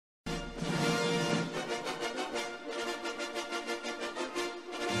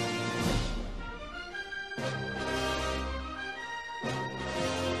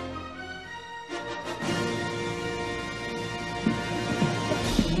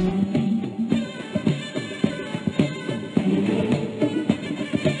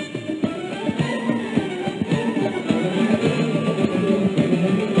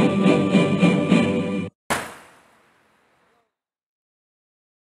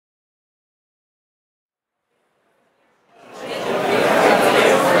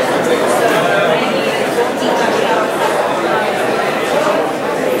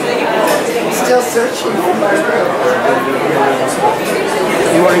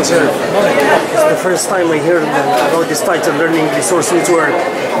Good morning, sir. It's the first time I heard about this title, Learning Resource Network.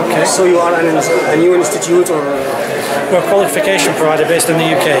 Okay. So you are a new institute, or? We're a qualification provider based in the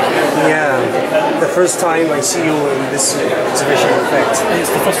UK. Yeah. The first time I see you in this exhibition, in fact. It's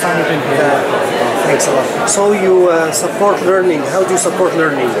the first time we've been here. Thanks a lot. So you support learning. How do you support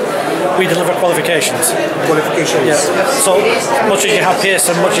learning? We deliver qualifications. Qualifications. Yes. So much as you have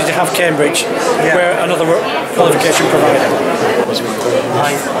Pearson, much as you have Cambridge, we're another qualification provider.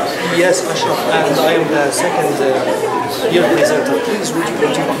 Hi. Yes, Ashraf, and I am the second year presenter. Please, would you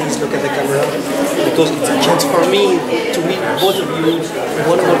please look at the camera? Because it's a chance for me to meet both of you.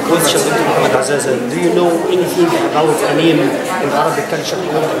 One more question, Dr. Muhammad Azaza. Do you know anything about a name in Arabic culture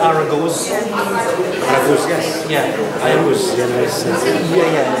called Aragos? Aragos, yes. Yeah. Aragos,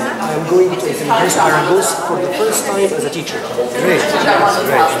 yeah. I'm going to introduce Aragos for the first time as a teacher. Great.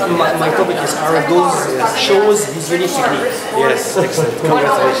 My topic is Aragos shows his unique technique. Yes, excellent.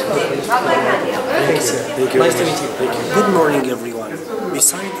 Congratulations. Thanks. Thank you. Nice to meet you. Good morning, everyone.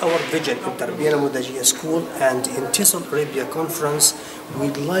 Beside our vision in التربية School and in TESOL Arabia conference,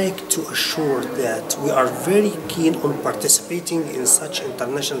 we'd like to assure that we are very keen on participating in such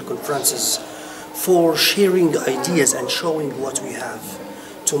international conferences for sharing ideas and showing what we have.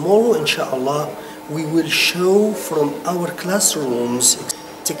 Tomorrow, inshallah, we will show from our classrooms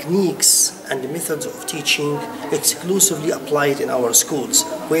techniques and methods of teaching exclusively applied in our schools.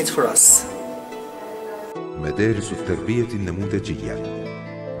 Wait for us. مدارس التربية النموذجية،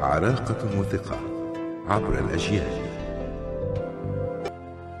 عراقة وثقة عبر الأجيال.